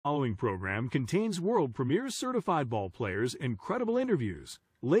Following program contains world premier certified ball players, incredible interviews,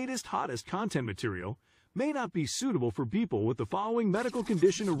 latest, hottest content material, may not be suitable for people with the following medical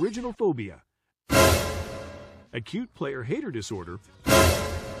condition: original phobia, acute player hater disorder,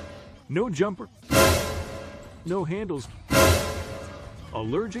 no jumper, no handles,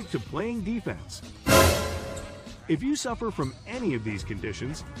 allergic to playing defense. If you suffer from any of these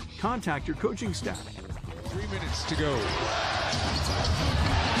conditions, contact your coaching staff. 3 minutes to go.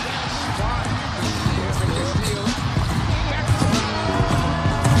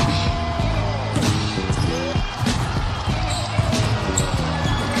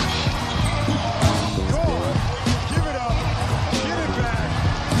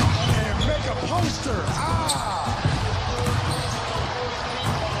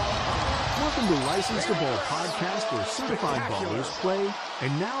 Welcome to Licensed to Ball podcast, where certified ballers play.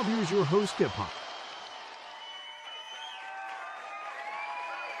 And now here's your host, Kip Hop.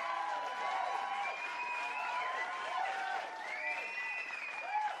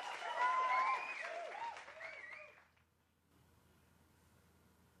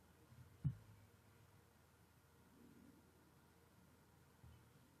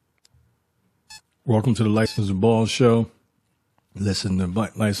 Welcome to the Licensed to Ball show. Listen to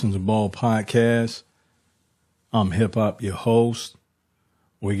Licensed to Ball podcast. I'm Hip Hop, your host.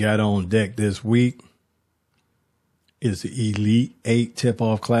 We got on deck this week is the Elite 8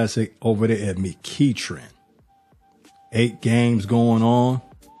 Tip-Off Classic over there at McEachern. 8 games going on.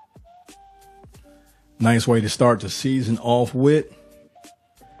 Nice way to start the season off with.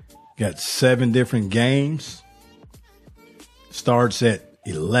 Got 7 different games. Starts at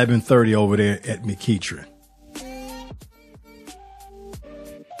 11:30 over there at McEachern.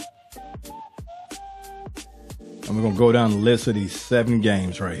 And we're going to go down the list of these 7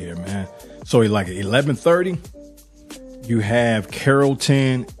 games right here, man. So like at 11:30, you have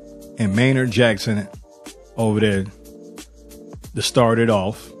Carrollton and Maynard Jackson over there to start it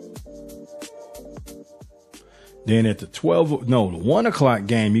off. Then at the 1 o'clock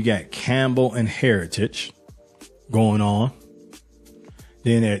game, you got Campbell and Heritage going on.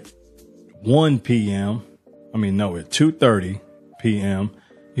 Then at 2:30 p.m.,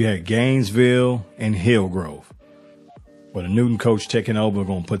 you had Gainesville and Hillgrove. Well, the Newton coach taking over, we're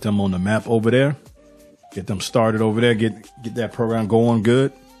going to put them on the map over there, get them started over there, get that program going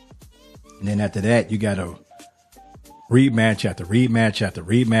good. And then after that, you got a rematch after rematch after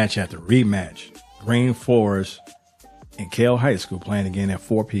rematch after rematch. Green Forest and Kell High School playing again at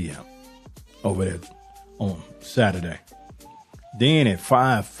 4 p.m. over there on Saturday. Then at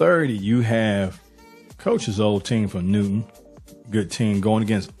 5:30, you have Coach's old team from Newton, good team, going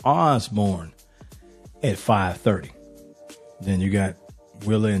against Osborne at 5:30. Then you got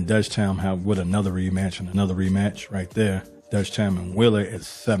Willer and Dutchtown with another rematch right there. Dutchtown and Willer at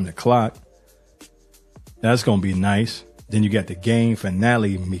 7 o'clock. That's going to be nice. Then you got the game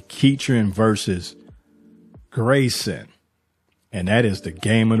finale, McEachern versus Grayson. And that is the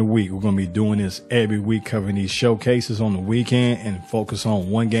game of the week. We're going to be doing this every week, covering these showcases on the weekend and focus on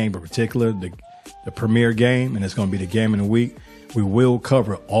one game in particular, the premier game, and it's going to be the game of the week. We will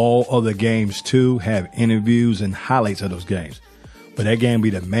cover all other games too, have interviews and highlights of those games. But that game will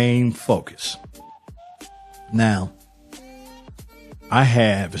be the main focus. Now,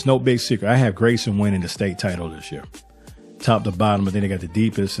 it's no big secret, I have Grayson winning the state title this year. Top to bottom, but then they got the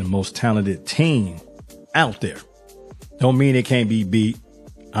deepest and most talented team out there. Don't mean they can't be beat.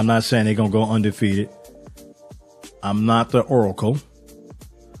 I'm not saying they're going to go undefeated. I'm not the oracle,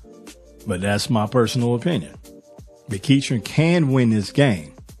 but that's my personal opinion. McEachern can win this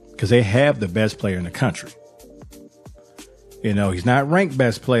game because they have the best player in the country. You know, he's not ranked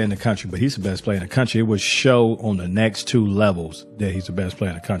best player in the country, but he's the best player in the country. It would show on the next 2 levels that he's the best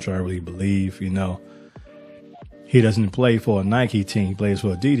player in the country. I really believe, he doesn't play for a Nike team. He plays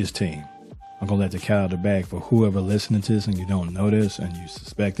for Adidas team. I'm going to let the cat out of the bag for whoever listening to this and you don't know this and you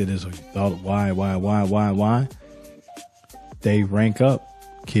suspected this or you thought, why? They rank up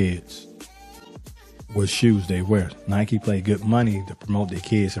kids what shoes they wear. Nike pay good money to promote their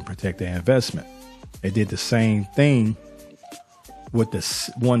kids and protect their investment. They did the same thing with the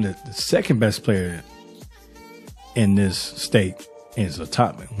second best player in this state is a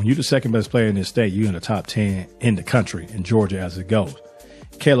top. When you're the second best player in this state, you're in the top 10 in the country in Georgia as it goes.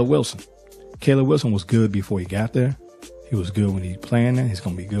 Caleb Wilson was good before he got there. He was good when he playing there. He's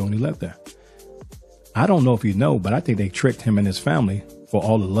going to be good when he left there. I don't know if you know, but I think they tricked him and his family for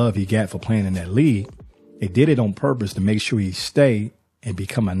all the love he got for playing in that league. They did it on purpose to make sure he stayed and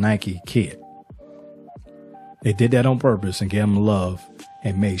become a Nike kid. They did that on purpose and gave him love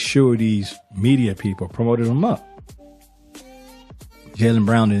and made sure these media people promoted him up. Jaylen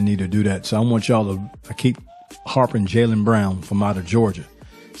Brown didn't need to do that. So I want y'all to, I keep harping Jaylen Brown from out of Georgia.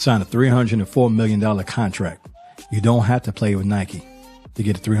 Signed a $304 million contract. You don't have to play with Nike to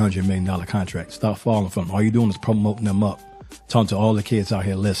get a $300 million contract. Stop falling from them. All you're doing is promoting them up. Talking to all the kids out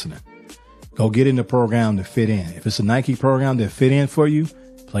here listening. Go get in the program to fit in. If it's a Nike program that fit in for you,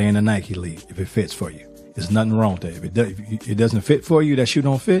 play in the Nike league if it fits for you. There's nothing wrong with that. If it doesn't fit for you, that shoe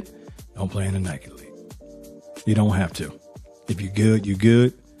don't fit, don't play in the Nike league. You don't have to. If you're good, you're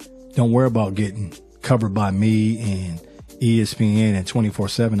good. Don't worry about getting covered by me and ESPN and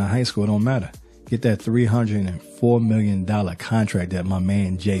 24/7 in high school. It don't matter. Get that $304 million contract that my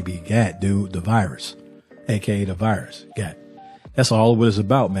man JB got, dude, the virus, aka the virus, got. That's all what it's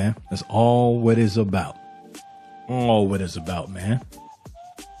about, man. That's all what it's about. All what it's about, man.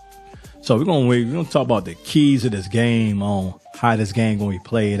 So we're gonna talk about the keys of this game, on how this game gonna be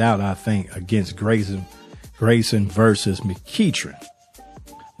played out. I think against Grayson versus McEachern.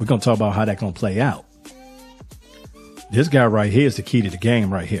 We're gonna talk about how that's gonna play out. This guy right here is the key to the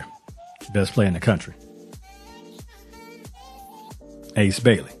game right here. Best player in the country. Ace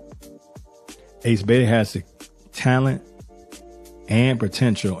Bailey. Ace Bailey has the talent and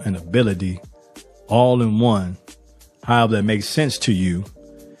potential and ability all in one. However, that makes sense to you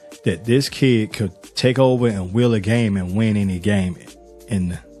that this kid could take over and will a game and win any game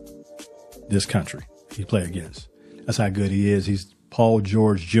in this country he play against. That's how good he is. He's Paul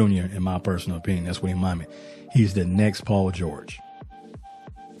George Jr. in my personal opinion. That's what he reminds me. He's the next Paul George.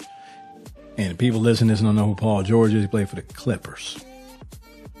 And people listening to this don't know who Paul George is. He played for the Clippers.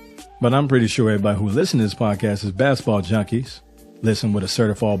 But I'm pretty sure everybody who listens to this podcast is basketball junkies. Listen with a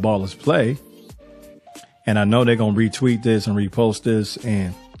certified ballers play. And I know they're going to retweet this and repost this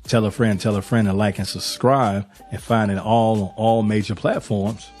and tell a friend, and like and subscribe and find it all on all major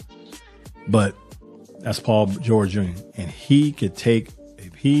platforms. But that's Paul George Jr. And he could take,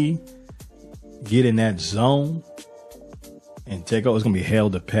 if he get in that zone and take over, it's going to be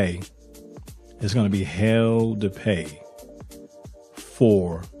hell to pay. It's going to be hell to pay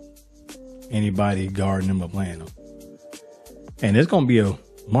for anybody guarding him or playing him. And it's going to be a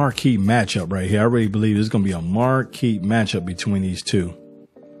marquee matchup right here. I really believe it's going to be a marquee matchup between these two.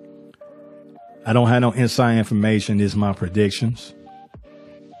 I don't have no inside information. This is my predictions.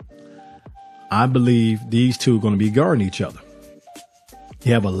 I believe these two are going to be guarding each other.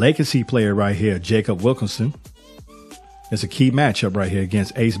 You have a legacy player right here, Jacob Wilkinson. It's a key matchup right here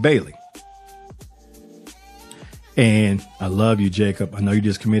against Ace Bailey. And I love you, Jacob. I know you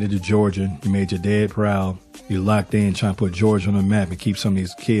just committed to Georgia. You made your dad proud. You locked in trying to put Georgia on the map and keep some of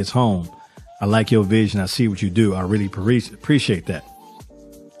these kids home. I like your vision. I see what you do. I really appreciate that.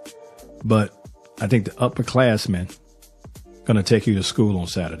 But I think the upperclassmen going to take you to school on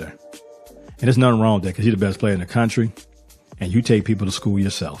Saturday. And there's nothing wrong with that because you're the best player in the country and you take people to school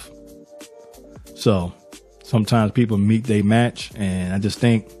yourself. So sometimes people meet they match, and I just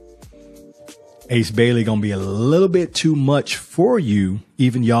think Ace Bailey going to be a little bit too much for you.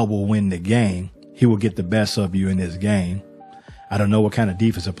 Even y'all will win the game. He will get the best of you in this game. I don't know what kind of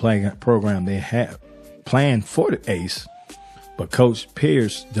defensive program they have planned for the Ace, but Coach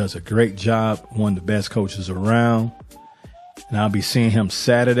Pierce does a great job. One of the best coaches around. And I'll be seeing him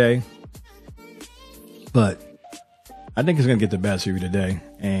Saturday. But I think he's going to get the best of you today.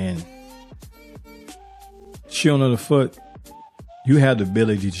 And shoe on the foot, you have the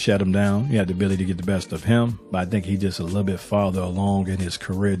ability to shut him down. You have the ability to get the best of him. But I think he's just a little bit farther along in his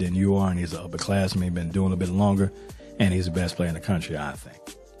career than you are. And he's an upperclassman. He's been doing a bit longer. And he's the best player in the country, I think.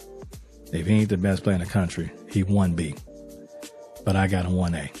 If he ain't the best player in the country, he 1B. But I got a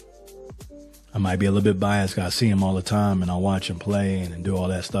 1A. I might be a little bit biased because I see him all the time and I watch him play and do all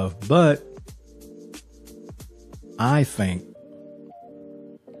that stuff. But I think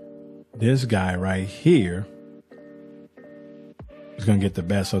this guy right here is going to get the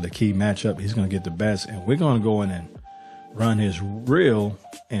best of the key matchup. He's going to get the best. And we're going to go in and run his reel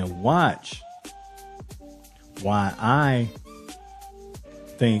and watch why I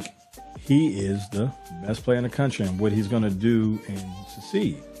think he is the best player in the country and what he's going to do and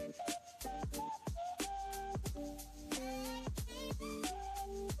succeed.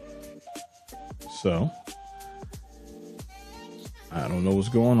 So I don't know what's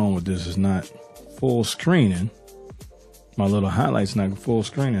going on with this. It's not full screening. My little highlights not full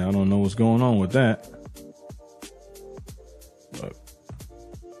screening. I don't know what's going on with that. But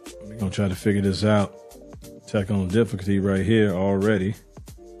we're going to try to figure this out. Technical difficulty right here already.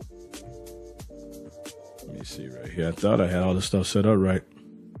 Let me see right here. I thought I had all this stuff set up right.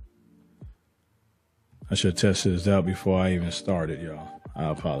 I should have tested this out before I even started, y'all. I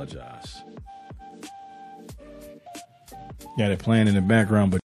apologize. Got it playing in the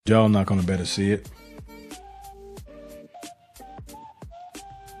background, but y'all not going to better see it.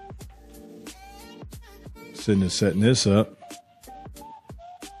 Sitting there setting this up.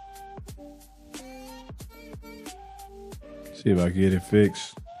 See if I can get it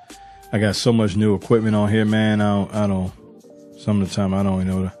fixed. I got so much new equipment on here, man. I don't. Some of the time I don't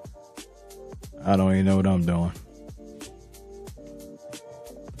even know what I'm doing.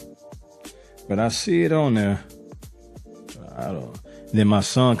 But I see it on there. I don't. Then my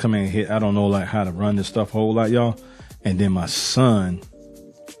son come in and hit. I don't know like how to run this stuff a whole lot, y'all. And then my son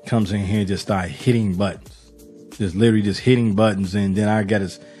comes in here and just start hitting buttons. Just literally just hitting buttons. And then I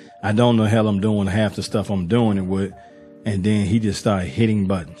don't know the hell I'm doing half the stuff I'm doing it with. And then he just started hitting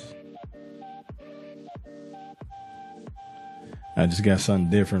buttons. I just got something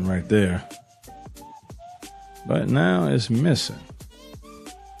different right there. But now it's missing.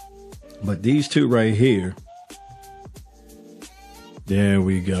 But these two right here. There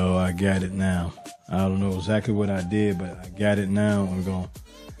we go. I got it now. I don't know exactly what I did, but I got it now.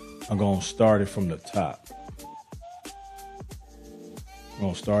 I'm gonna start it from the top. I'm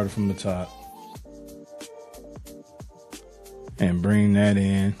gonna start it from the top. And bring that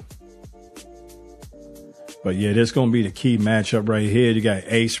in. But yeah, this is going to be the key matchup right here. You got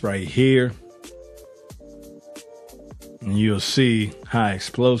Ace right here. And you'll see how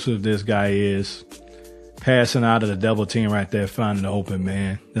explosive this guy is. Passing out of the double team right there, finding the open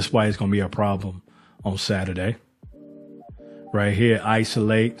man. That's why it's going to be a problem on Saturday. Right here,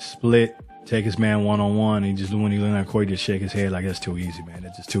 isolate, split, take his man one-on-one. He just, when he learned that Corey, just shake his head like that's too easy, man.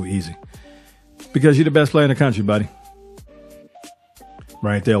 That's just too easy. Because you're the best player in the country, buddy.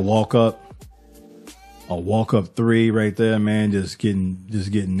 Right there, walk up. A walk up three right there, man. Just getting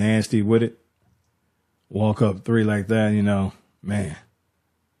nasty with it. Walk up three like that, you know, man.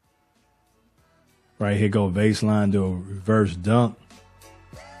 Right here, go baseline, do a reverse dunk.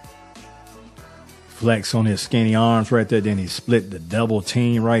 Flex on his skinny arms right there. Then he split the double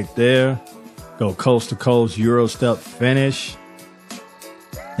team right there. Go coast to coast, Euro step finish.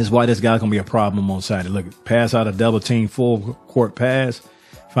 This is why this guy's going to be a problem on Saturday. Look, pass out a double team, full court pass.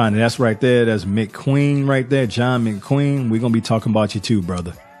 Fine, that's right there. That's McQueen right there, John McQueen. We're going to be talking about you too,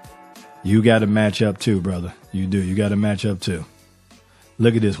 brother. You got to match up too, brother. You do. You got to match up too.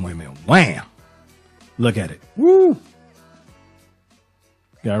 Look at this women. Wham! Look at it. Woo!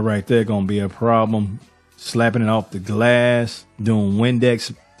 Guy right there going to be a problem. Slapping it off the glass. Doing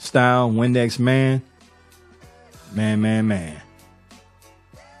Windex style. Windex man. Man.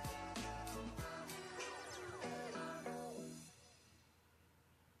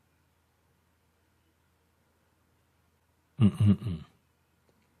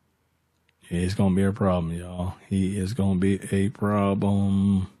 It's going to be a problem, y'all. He is going to be a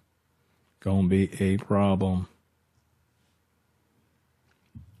problem. Going to be a problem.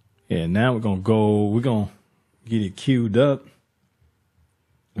 Yeah, now we're going to get it queued up.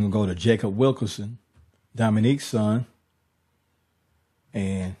 We're going to go to Jacob Wilkinson, Dominique's son.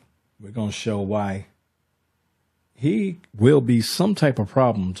 And we're going to show why he will be some type of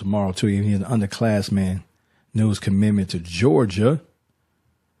problem tomorrow, too. He's an underclassman. Knew his commitment to Georgia.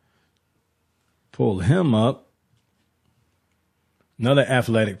 Pull him up. Another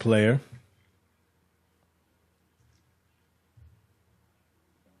athletic player.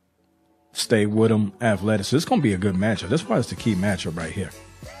 Stay with him, athletic. So it's going to be a good matchup. That's why it's the key matchup right here.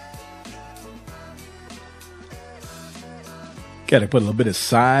 Got to put a little bit of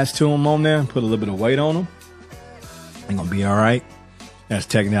size to him on there. Put a little bit of weight on him. Ain't going to be all right. That's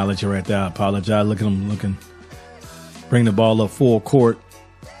technology right there. I apologize. Look at him looking. Bring the ball up full court.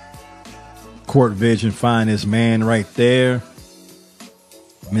 Court vision. Find his man right there.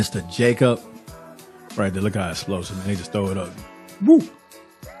 Mr. Jacob. Right there. Look how explosive, man. They just throw it up. Woo!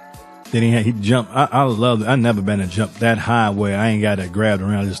 Then he jumped. I love it. I've never been to jump that high where I ain't got to grab it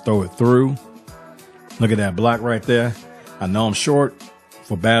around. Just throw it through. Look at that block right there. I know I'm short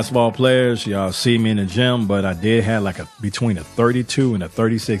for basketball players. Y'all see me in the gym, but I did have like between a 32 and a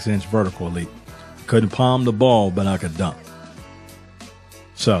 36 inch vertical leap. Couldn't palm the ball, but I could dunk.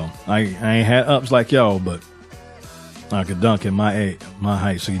 So I ain't had ups like y'all, but I could dunk at my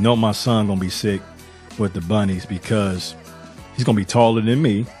height. So you know my son gonna be sick with the bunnies because he's gonna be taller than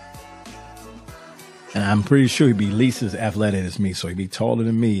me. And I'm pretty sure he'd be at least as athletic as me. So he'd be taller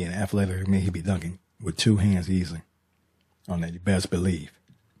than me and athletic than me. He'd be dunking with two hands easily. On that, you best believe.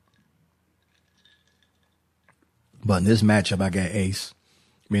 But in this matchup, I got Ace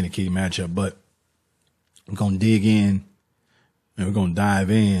being a key matchup. But we're going to dig in and we're going to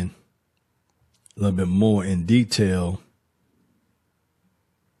dive in a little bit more in detail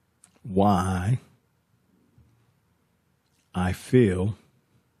why I feel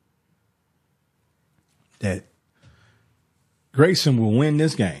that Grayson will win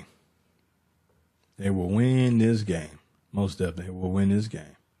this game. They will win this game. Most definitely, they will win this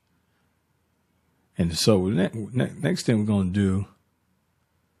game. And so next thing we're going to do,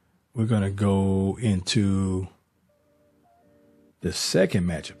 we're going to go into the second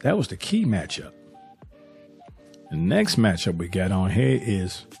matchup. That was the key matchup. The next matchup we got on here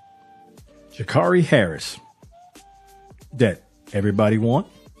is Gicarri Harris. That everybody want.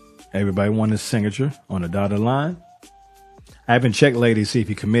 Everybody want his signature on the dotted line. I haven't checked lately to see if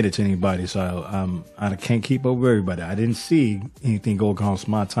he committed to anybody, so I can't keep up with everybody. I didn't see anything go across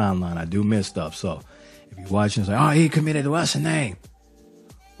my timeline. I do miss stuff, so if you're watching, say, "Oh, he committed to what's the name?"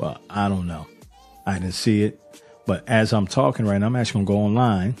 Well, I don't know. I didn't see it, but as I'm talking right now, I'm actually gonna go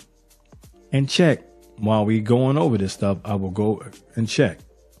online and check. While we going over this stuff, I will go and check.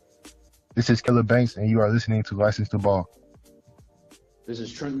 This is Killer Banks, and you are listening to License to Ball. This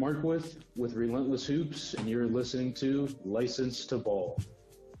is Trent Marquith with Relentless Hoops, and you're listening to License to Ball.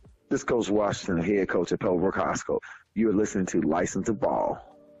 This Coach Washington, head coach at Pebblebrook High School. You're listening to License to Ball.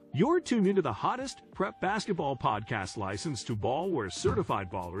 You're tuned into the hottest prep basketball podcast, License to Ball, where certified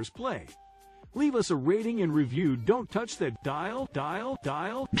ballers play. Leave us a rating and review. Don't touch that dial.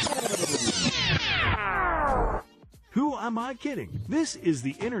 Who am I kidding? This is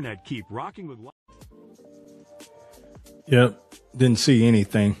the internet. Keep rocking with. Yep, didn't see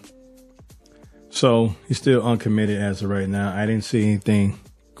anything. So he's still uncommitted as of right now. I didn't see anything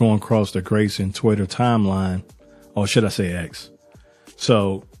going across the Grayson Twitter timeline, or should I say X.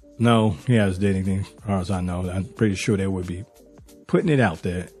 So no, he hasn't did anything as far as I know. I'm pretty sure they would be putting it out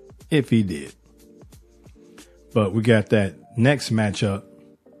there if he did. But we got that next matchup.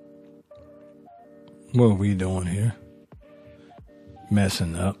 What are we doing here?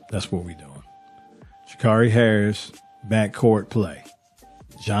 Messing up. That's what we doing. Gicarri Harris, backcourt play.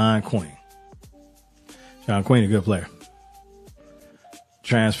 John McQueen. John McQueen, a good player.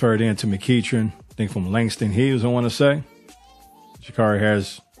 Transferred into McEachern, I think from Langston Hughes, I want to say. Gicarri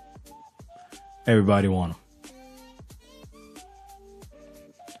Harris, everybody want him.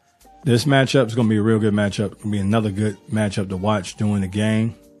 This matchup is going to be a real good matchup. It's going to be another good matchup to watch during the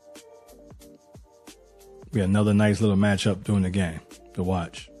game. We got another nice little matchup during the game to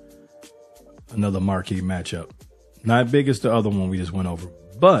watch. Another marquee matchup. Not big as the other one we just went over,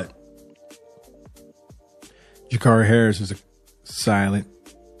 but Gicarri Harris is a silent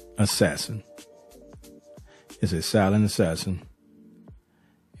assassin. Is a silent assassin,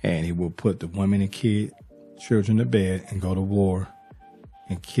 and he will put the women and children to bed and go to war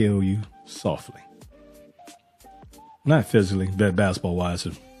and kill you softly. Not physically, but basketball wise.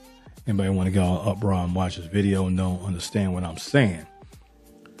 If anybody want to go up raw and watch this video and don't understand what I'm saying,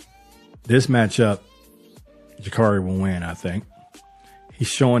 this matchup, Gicarri will win, I think. He's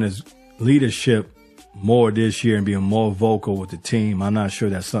showing his leadership more this year and being more vocal with the team. I'm not sure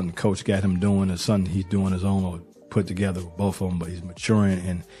that's something coach got him doing or something he's doing his own or put together with both of them, but he's maturing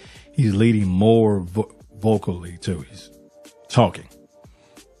and he's leading more vocally too. He's talking.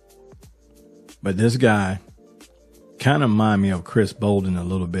 But this guy kind of reminds me of Chris Bolden a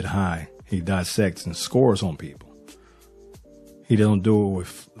little bit high. He dissects and scores on people. He don't do it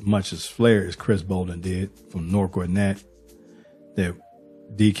with much as flair as Chris Bolden did from North Gwinnett. That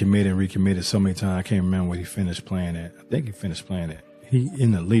decommitted and recommitted so many times. I can't remember what he finished playing at. I think he finished playing at. He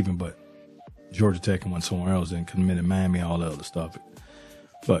ended up leaving, but Georgia Tech and went somewhere else and committed Miami and all that other stuff.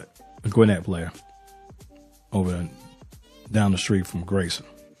 But a Gwinnett player over down the street from Grayson.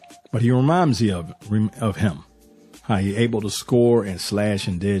 But he reminds me of him. How he able to score and slash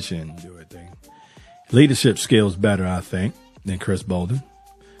and dish and do everything. Leadership skills better, I think, than Chris Bolden.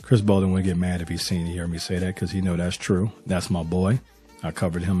 Chris Bolden would get mad if he seen hear me say that because he know that's true. That's my boy. I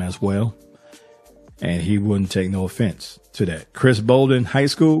covered him as well. And he wouldn't take no offense to that. Chris Bolden, high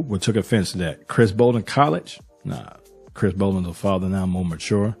school, would took offense to that. Chris Bolden, college, nah. Chris Bolden's a father now, more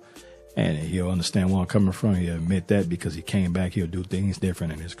mature. And he'll understand where I'm coming from. He'll admit that because he came back. He'll do things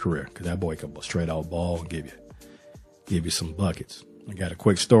different in his career. Because that boy can straight out ball and give you some buckets. I got a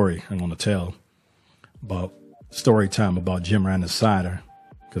quick story I'm going to tell about story time about Jim Rand the Cider.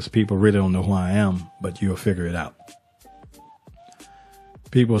 Because people really don't know who I am, but you'll figure it out.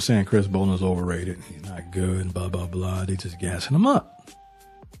 People are saying Chris Bolden is overrated. He's not good, blah, blah, blah. They just gassing him up.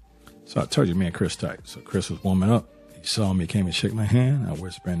 So I told you, me and Chris tight. So Chris was warming up. He saw me, came and shook my hand. I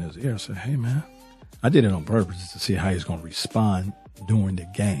whispered in his ear. I said, hey, man. I did it on purpose just to see how he's going to respond during the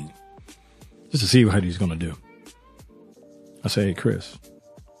game. Just to see how he's going to do. I said, hey, Chris,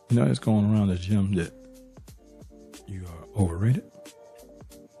 you know it's going around the gym that you are overrated.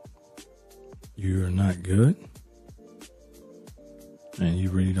 You're not good. and you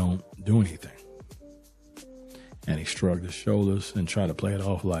really don't do anything. And he shrugged his shoulders and tried to play it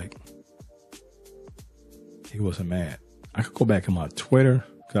off like he wasn't mad. I could go back in my Twitter,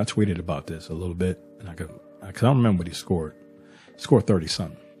 because I tweeted about this a little bit, and because I don't remember what he scored. He scored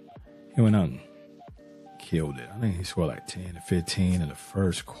 30-something. He went out and killed it. I think he scored like 10 to 15 in the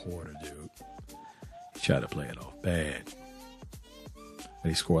first quarter, dude. He tried to play it off bad. But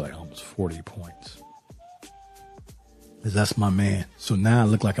he scored like almost 40 points. Because that's my man. So now I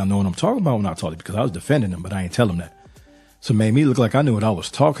look like I know what I'm talking about when I talk, because I was defending him, but I ain't tell him that. So it made me look like I knew what I was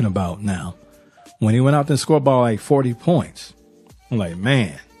talking about now. When he went out there and scored about like 40 points, I'm like,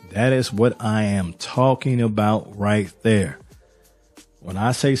 man, that is what I am talking about right there. When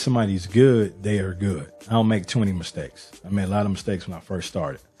I say somebody's good, they are good. I don't make too many mistakes. I made a lot of mistakes when I first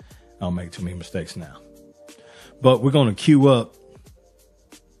started. I don't make too many mistakes now. But we're going to queue up.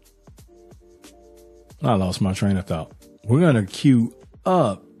 I lost my train of thought. We're going to queue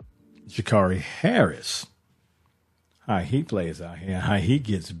up Gicarri Harris. How he plays out here, how he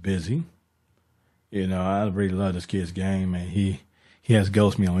gets busy. You know, I really love this kid's game, and he has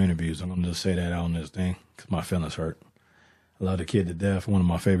ghosted me on interviews. I'm going to just say that out on this thing because my feelings hurt. I love the kid to death, one of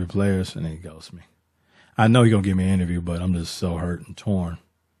my favorite players, and then he ghosts me. I know he's going to give me an interview, but I'm just so hurt and torn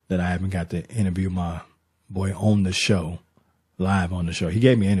that I haven't got to interview my boy on the show, live on the show. He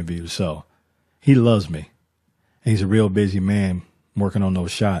gave me an interview, so he loves me. He's a real busy man working on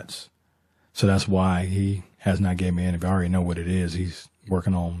those shots. So that's why he has not gave me an interview. I already know what it is. He's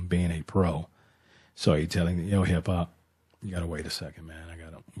working on being a pro. So he's telling me, yo, hip hop, you got to wait a second, man. I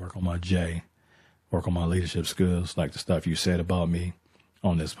got to work on my J, work on my leadership skills, like the stuff you said about me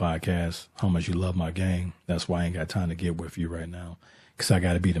on this podcast, how much you love my game. That's why I ain't got time to get with you right now, because I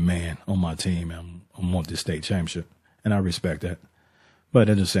got to be the man on my team. And I want this state championship, and I respect that. But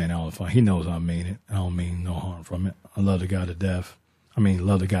I'm just saying all the fun. He knows I mean it. I don't mean no harm from it. I love the guy to death. I mean,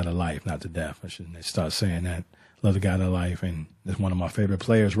 love the guy to life, not to death. I shouldn't start saying that. Love the guy to life, and he's one of my favorite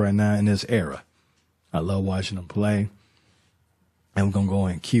players right now in this era. I love watching him play. And we're going to go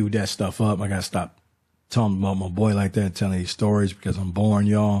and cue that stuff up. I got to stop talking about my boy like that, telling these stories, because I'm boring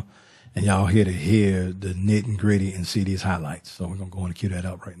y'all. And y'all here to hear the nit and gritty and see these highlights. So we're going to go and cue that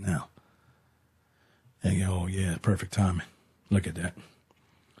up right now. And oh, yeah, perfect timing. Look at that.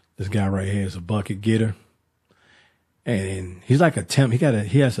 This guy right here is a bucket getter. And he's like a Tim.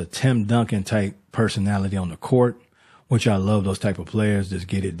 He has a Tim Duncan type personality on the court, which I love. Those type of players just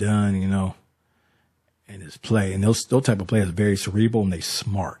get it done, you know, and just play. And those type of players are very cerebral, and they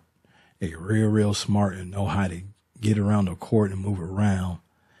smart. They real smart and know how to get around the court and move around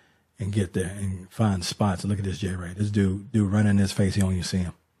and get there and find spots. Look at this Jay right. This dude running in his face. He don't even see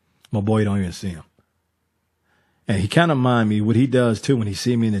him. My boy don't even see him. And he kind of mind me what he does too when he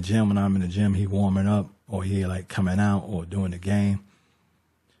see me in the gym. When I'm in the gym, he warming up, or he like coming out or doing the game.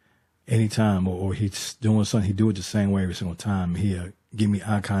 Anytime, or he's doing something, he do it the same way every single time. He'll give me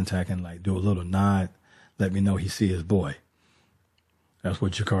eye contact and like do a little nod, let me know he see his boy. That's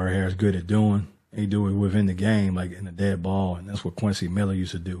what Gicarri Harris good at doing. He do it within the game, like in the dead ball, and that's what Quincy Miller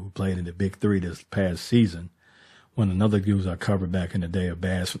used to do, who played in the Big Three this past season. When another dudes I covered back in the day, a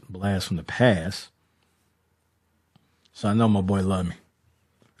blast from the past. So I know my boy love me.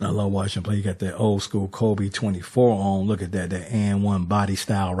 And I love watching him play. You got that old school Kobe 24 on. Look at that and one body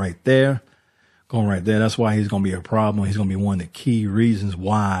style right there. Going right there. That's why he's going to be a problem. He's going to be one of the key reasons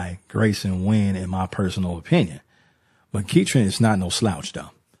why Grayson win, in my personal opinion. But McEachern is not no slouch,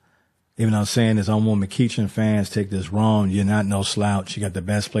 though. Even though I'm saying this, I don't want McEachern fans take this wrong. You're not no slouch. You got the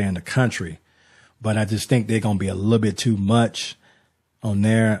best player in the country. But I just think they're going to be a little bit too much on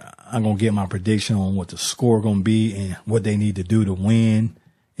there. I'm going to get my prediction on what the score going to be and what they need to do to win.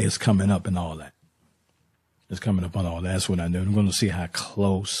 It's coming up and all that. It's coming up on all that. That's what I do. I'm going to see how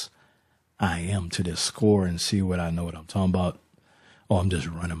close I am to this score and see what I know what I'm talking about. Or I'm just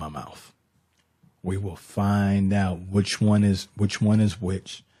running my mouth. We will find out which one is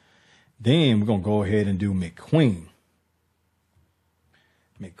which. Then we're going to go ahead and do McQueen.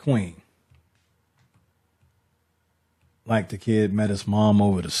 Like the kid, met his mom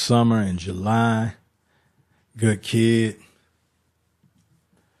over the summer in July. Good kid.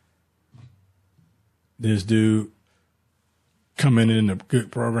 This dude coming in a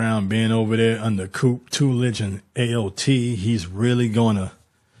good program, being over there under Coop Tulich and AOT. He's really gonna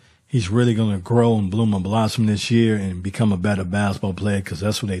grow and bloom and blossom this year and become a better basketball player, because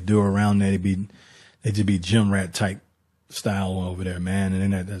that's what they do around there. They just be gym rat type style over there, man.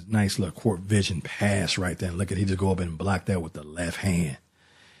 And then that nice little court vision pass right there. Look at, he just go up and block that with the left hand.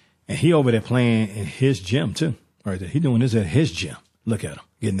 And he over there playing in his gym too, right there. He doing this at his gym. Look at him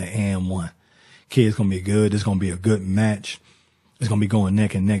getting the and one. Kid's gonna be good. It's gonna be a good match. it's going to be going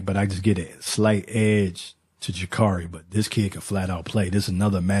neck and neck, but I just get a slight edge to Gicarri. But this kid can flat out play. This is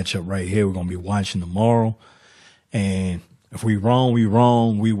another matchup right here we're going to be watching tomorrow. And if we wrong, we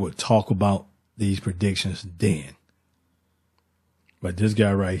wrong. We would talk about these predictions then. But this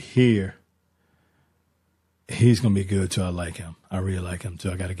guy right here, he's going to be good too. I like him. I really like him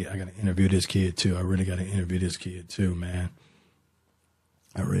too. I got to interview this kid too. I really got to interview this kid too, man.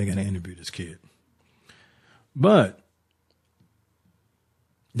 I really got to interview this kid. But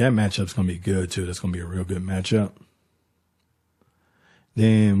that matchup's going to be good too. That's going to be a real good matchup.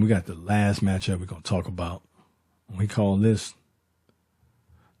 Then we got the last matchup we're going to talk about. We call this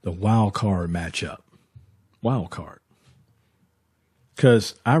the wild card matchup. Wild card.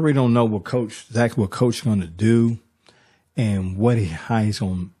 Because I really don't know what Coach is going to do and how he's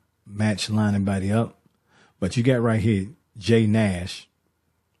going to line everybody up. But you got right here, Jaye Nash,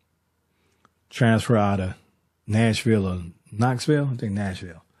 transfer out of Nashville or Knoxville, I think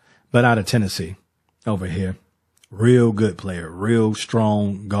Nashville, but out of Tennessee over here. Real good player, real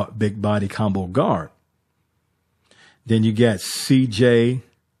strong, big body combo guard. Then you got CJ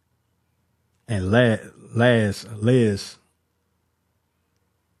and Liz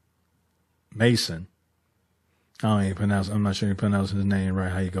Mason. I'm not sure you pronounce his name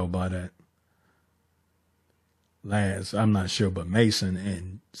right, how you go by that. Laz, I'm not sure, but Mason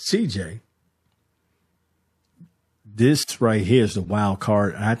and CJ. This right here is the wild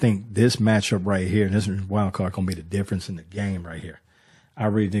card. And I think this matchup right here, this wild card, going to be the difference in the game right here. I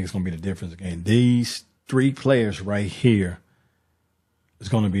really think it's going to be the difference in the game. These three players right here is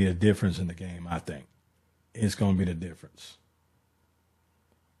going to be the difference in the game, I think. It's going to be the difference.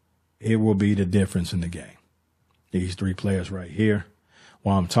 It will be the difference in the game. These three players right here.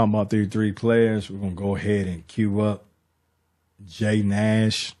 While I'm talking about these three players, we're going to go ahead and cue up Jaye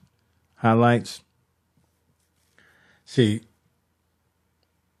Nash highlights. See,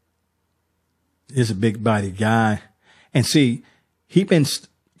 he's a big body guy. And see,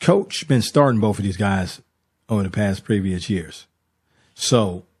 Coach been starting both of these guys over the past previous years.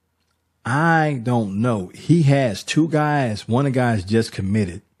 So I don't know. He has two guys. One of the guys just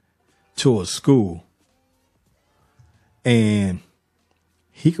committed to a school. And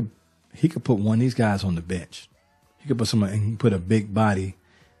he could put one of these guys on the bench. He could put somebody and put a big body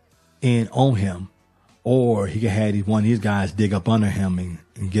in on him. Or he could have one of these guys dig up under him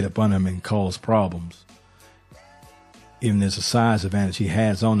and get up under him and cause problems. Even there's a size advantage he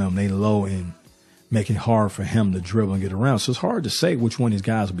has on them, they low and make it hard for him to dribble and get around. So it's hard to say which one of these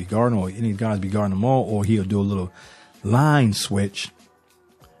guys will be guarding, or any of these guys will be guarding them all, or he'll do a little line switch.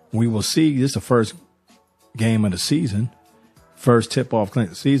 We will see. This is the first game of the season, first tip-off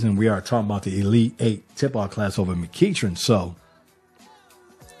season. We are talking about the Elite 8 tip-off class over McEachern. So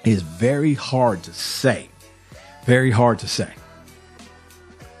it's very hard to say. Very hard to say.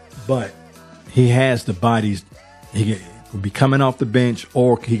 But he has the bodies. He could be coming off the bench,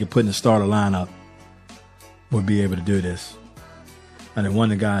 or he could put in the starter lineup. Would be able to do this. And then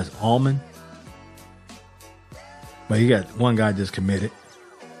one of the guys, Almond. But you got one guy just committed.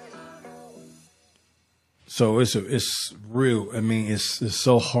 So it's real. I mean, it's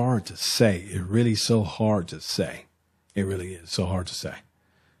so hard to say. It really is so hard to say. It really is so hard to say.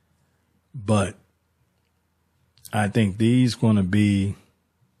 But I think these going to be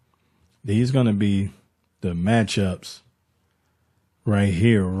the matchups right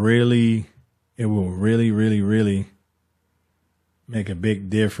here. Really, it will really, really, really make a big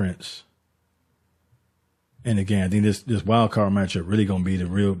difference. And again, I think this wild card matchup really going to be the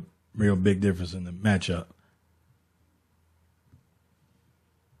real big difference in the matchup.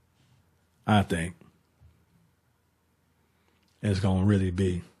 I think it's going to really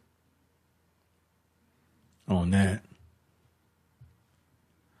be on that.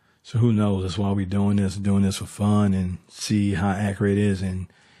 So who knows? That's why we're doing this for fun and see how accurate it is.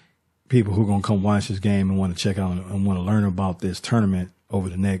 And people who are going to come watch this game and want to check out and want to learn about this tournament over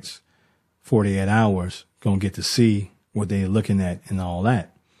the next 48 hours, going to get to see what they're looking at and all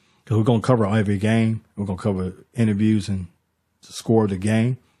that. Because we're going to cover every game. We're going to cover interviews and the score of the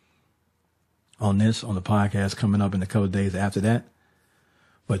game on the podcast coming up in a couple of days after that.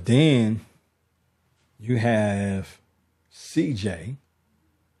 But then you have CJ,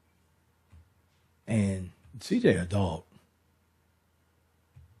 and CJ a dog.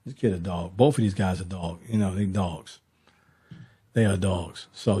 This kid a dog. Both of these guys are dog. You know, they dogs. They are dogs.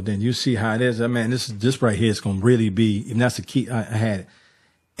 So then you see how it is. I mean, this right here is going to really be, even that's the key. I had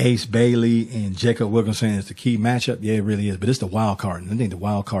Ace Bailey and Jacob Wilkinson is the key matchup. Yeah, it really is. But it's the wild card. And I think the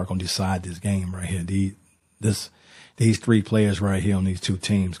wild card going to decide this game right here. These three players right here on these two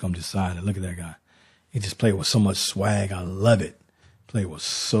teams going to decide it. Look at that guy. He just played with so much swag. I love it. Play with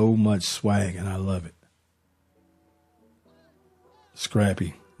so much swag, and I love it.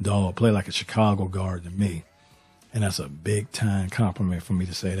 Scrappy dog. Play like a Chicago guard to me. And that's a big time compliment for me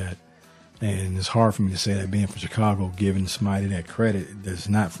to say that. And it's hard for me to say that being from Chicago, giving somebody that credit that's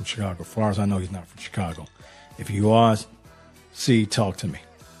not from Chicago. As far as I know, he's not from Chicago. If you are, see, talk to me.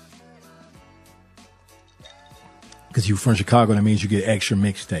 Because you're from Chicago, that means you get extra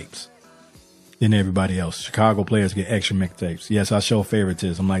mixtapes than everybody else. Chicago players get extra mixtapes. Yes, I show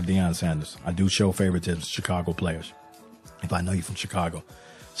favoritism like Deion Sanders. I do show favoritism to Chicago players if I know you're from Chicago.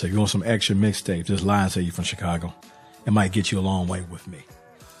 So if you want some extra mixtapes, just lie and say you're from Chicago. It might get you a long way with me.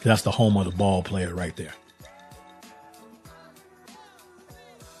 Because that's the home of the ball player right there.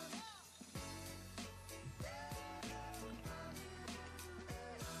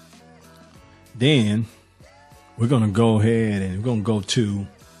 Then we're going to go ahead and we're going to go to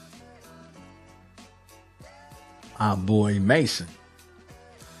our boy Mason.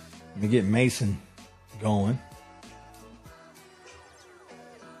 Let me get Mason going.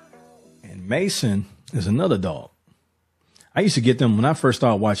 And Mason is another dog. I used to get them when I first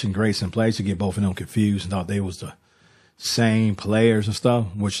started watching Grayson play. I used to get both of them confused and thought they was the same players and stuff,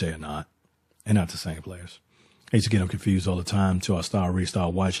 which they are not. They're not the same players. I used to get them confused all the time until I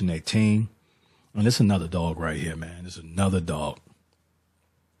started watching their team. And it's another dog right here, man. It's another dog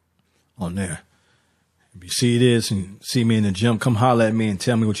on there. If you see this and see me in the gym, come holler at me and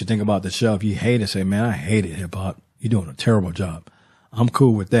tell me what you think about the show. If you hate it, say, man, I hate it, hip hop. You're doing a terrible job. I'm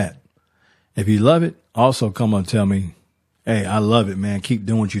cool with that. If you love it, also come and tell me, hey, I love it, man. Keep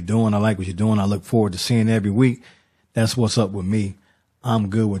doing what you're doing. I like what you're doing. I look forward to seeing it every week. That's what's up with me. I'm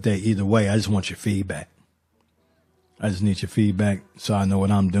good with that either way. I just want your feedback. I just need your feedback so I know what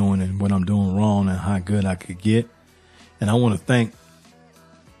I'm doing and what I'm doing wrong and how good I could get. And I want to thank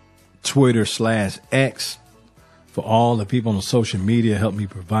Twitter/X for all the people on social media help me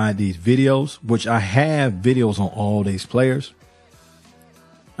provide these videos, which I have videos on all these players.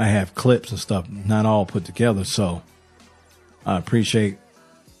 I have clips and stuff, not all put together. So I appreciate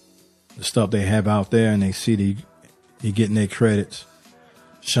the stuff they have out there, and they see you're getting their credits.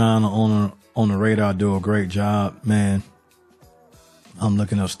 Sean on the radar do a great job, man. I'm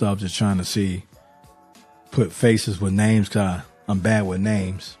looking up stuff, just trying to see, put faces with names, because I'm bad with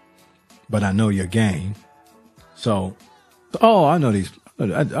names, but I know your game. So, I know these.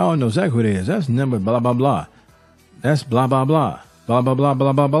 I know exactly who it is. That's number blah, blah, blah. That's blah, blah, blah. Blah, blah, blah,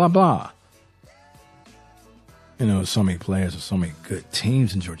 blah, blah, blah, blah. You know, there's so many players and so many good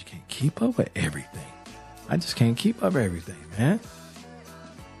teams in Georgia. You can't keep up with everything. I just can't keep up with everything, man.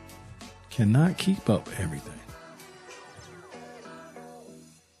 Cannot keep up with everything.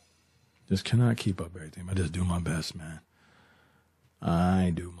 Just cannot keep up with everything. I just do my best, man.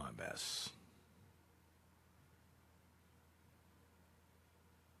 I do my best.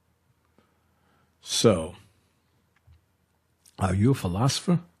 So, are you a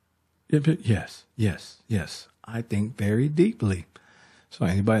philosopher? Yes. I think very deeply. So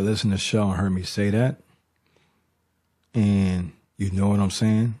anybody listening to the show and heard me say that, and you know what I'm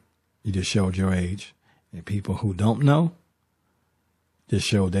saying, you just showed your age. And people who don't know just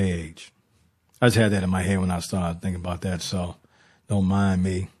showed their age. I just had that in my head when I started thinking about that, so don't mind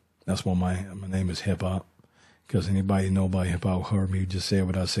me. That's why my name is Hip Hop. Because anybody who know about hip hop heard me just say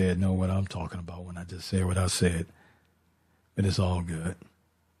what I said, know what I'm talking about when I just say what I said. But it's all good.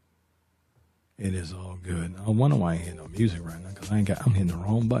 It is all good. I wonder why I ain't hitting no music right now, because I'm hitting the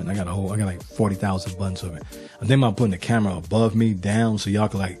wrong button. I got like 40,000 buttons of it. I'm thinking about putting the camera above me down so y'all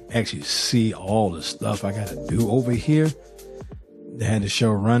can like actually see all the stuff I got to do over here. They had the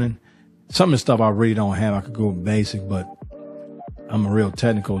show running. Some of the stuff I really don't have. I could go basic, but I'm a real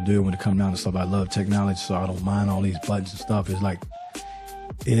technical dude when it comes down to stuff. I love technology, so I don't mind all these buttons and stuff. It's like,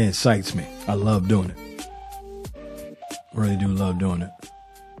 it excites me. I love doing it. Really do love doing it.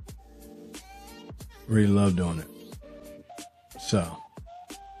 Really love doing it. So,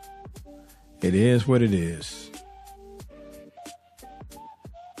 it is what it is.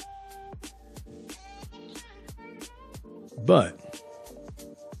 But,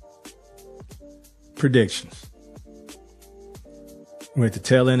 predictions. We're at the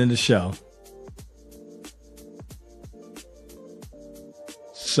tail end of the show.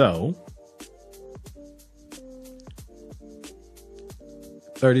 So,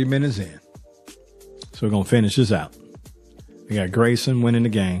 30 minutes in. So we're going to finish this out. We got Grayson winning the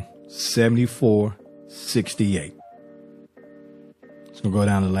game, 74-68. It's going to go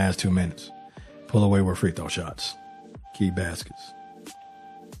down to the last 2 minutes. Pull away with free throw shots. Key baskets.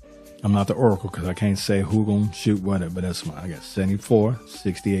 I'm not the oracle because I can't say who going to shoot what, but that's mine. I got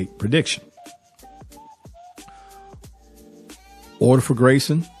 74-68 prediction. order for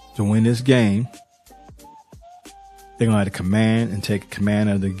Grayson to win this game, they're going to have to command and take command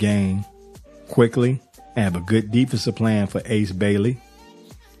of the game quickly and have a good defensive plan for Ace Bailey,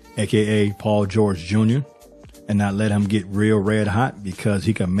 a.k.a. Paul George Jr., and not let him get real red hot, because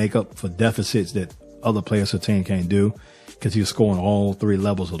he can make up for deficits that other players of the team can't do, because he's scoring all 3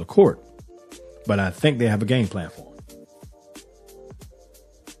 levels of the court. But I think they have a game plan for him.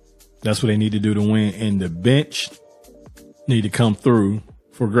 That's what they need to do to win. And the bench need to come through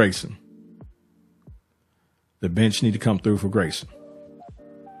for Grayson. The bench need to come through for Grayson.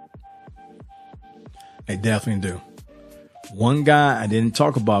 They definitely do. One guy I didn't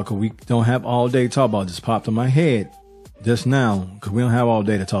talk about, because we don't have all day to talk about, just popped in my head just now, because we don't have all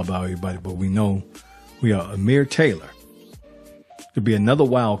day to talk about everybody, but we know we are Amir Taylor. Could be another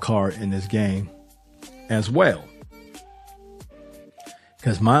wild card in this game as well.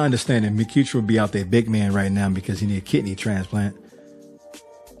 Because my understanding, McEachern will be out there big man right now because he need a kidney transplant.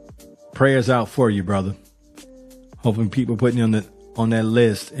 Prayers out for you, brother. Hoping people putting you on that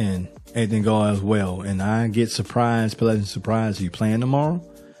list and everything goes as well. And I get pleasant surprise. Are you playing tomorrow?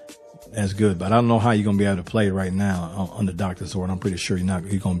 That's good. But I don't know how you're going to be able to play right now on the doctor's order. I'm pretty sure you're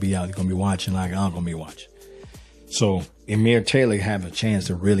going to be out. You're going to be watching like I'm going to be watching. So Amir Taylor have a chance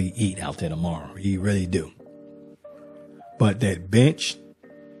to really eat out there tomorrow. He really do. But that bench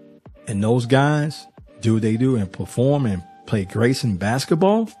and those guys do what they do and perform and play Grayson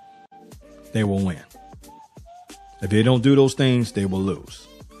basketball, they will win. If they don't do those things, they will lose.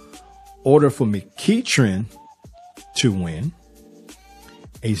 Order for McEachern to win.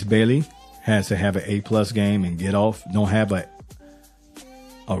 Ace Bailey has to have an A+ game and get off. Don't have let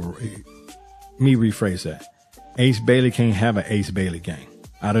me rephrase that. Ace Bailey can't have an Ace Bailey game.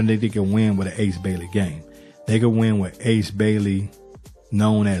 I don't think they can win with an Ace Bailey game. They can win with Ace Bailey,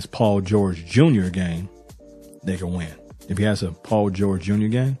 known as Paul George Jr. game. They can win. If he has a Paul George Jr.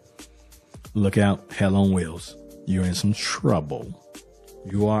 game, look out, hell on wheels. You're in some trouble.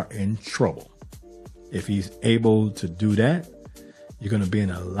 You are in trouble. If he's able to do that, you're going to be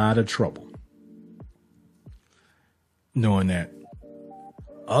in a lot of trouble. Knowing that.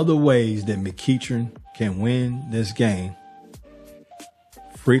 Other ways that McEachern can win this game: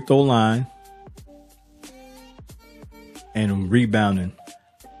 free throw line and rebounding.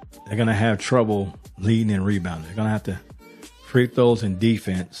 They're going to have trouble leading and rebounding. They're going to have to free throws and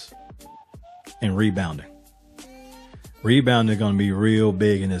defense and rebounding. Rebounding is going to be real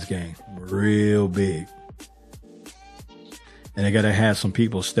big in this game. Real big. And they got to have some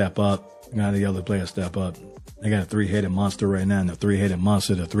people step up. They got the other players step up. They got a 3-headed monster right now. And the 3-headed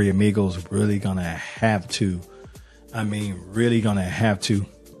monster, the three amigos, really going to have to. Really going to have to.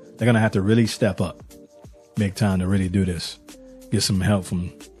 They're going to have to really step up big time to really do this. Get some help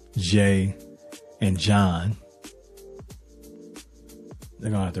from Jay and John. They're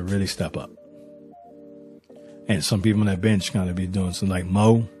going to have to really step up. And some people on that bench going to be doing some, like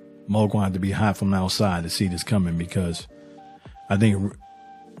Mo. Mo going to have to be hot from the outside to see this coming, because I think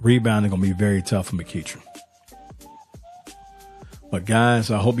rebounding going to be very tough for McEachern. But guys,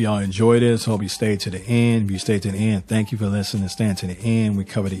 I hope y'all enjoy this. Hope you stay to the end. If you stay to the end, thank you for listening and staying to the end. We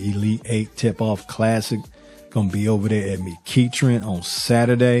covered the Elite 8 Tip-Off Classic. Going to be over there at McEachern on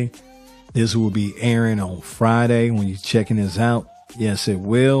Saturday. This will be airing on Friday when you're checking this out. Yes, it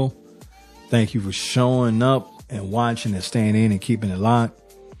will. Thank you for showing up and watching and staying in and keeping it locked.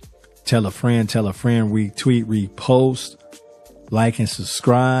 Tell a friend, retweet, repost, like, and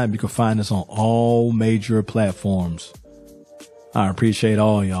subscribe. You can find us on all major platforms. I appreciate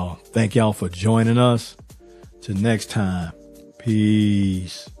all y'all. Thank y'all for joining us. Till next time.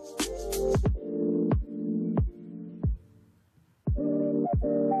 Peace.